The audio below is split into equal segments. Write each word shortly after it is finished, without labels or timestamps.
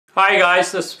Hi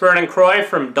guys, this is Vernon Croy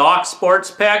from Doc Sports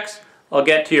Picks. I'll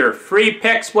get to your free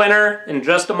picks winner in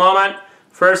just a moment.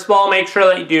 First of all, make sure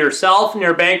that you do yourself and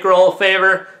your bankroll a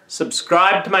favor.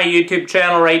 Subscribe to my YouTube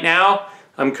channel right now.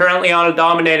 I'm currently on a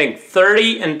dominating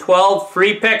 30-12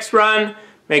 free picks run.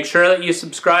 Make sure that you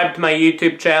subscribe to my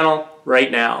YouTube channel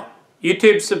right now.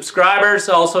 YouTube subscribers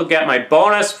also get my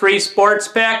bonus free sports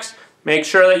picks. Make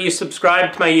sure that you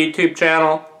subscribe to my YouTube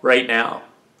channel right now.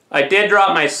 I did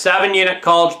drop my 7-unit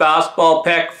college basketball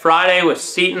pick Friday with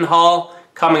Seton Hall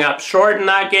coming up short in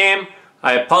that game.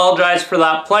 I apologize for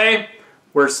that play.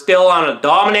 We're still on a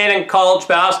dominating college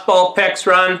basketball picks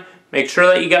run. Make sure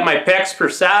that you get my picks for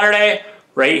Saturday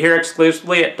right here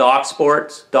exclusively at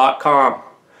DocSports.com.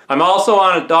 I'm also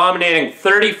on a dominating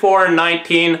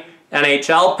 34-19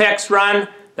 NHL picks run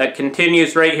that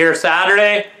continues right here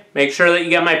Saturday. Make sure that you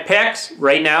get my picks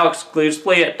right now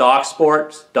exclusively at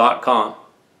DocSports.com.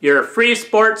 Your free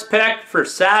sports pick for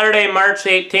Saturday, March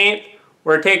 18th,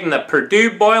 we're taking the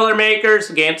Purdue Boilermakers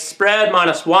against spread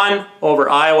 -1 over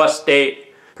Iowa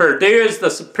State. Purdue is the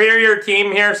superior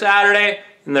team here Saturday,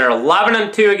 and they're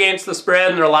 11-2 against the spread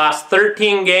in their last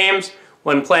 13 games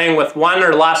when playing with 1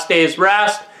 or less days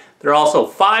rest. They're also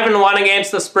 5-1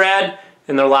 against the spread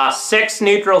in their last 6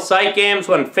 neutral site games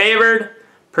when favored.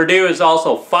 Purdue is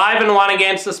also 5-1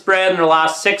 against the spread in their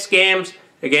last 6 games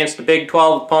against a Big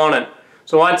 12 opponent.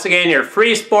 So once again, your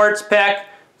free sports pick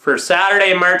for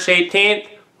Saturday, March 18th,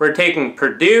 we're taking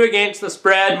Purdue against the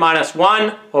spread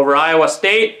 -1 over Iowa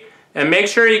State. And make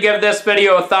sure you give this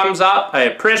video a thumbs up. I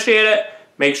appreciate it.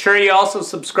 Make sure you also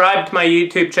subscribe to my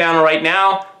YouTube channel right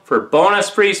now for bonus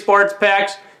free sports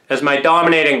picks as my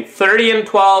dominating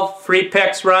 30-12 free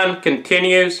picks run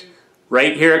continues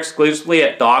right here exclusively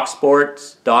at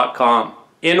DocSports.com.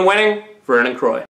 In winning, Vernon Croy.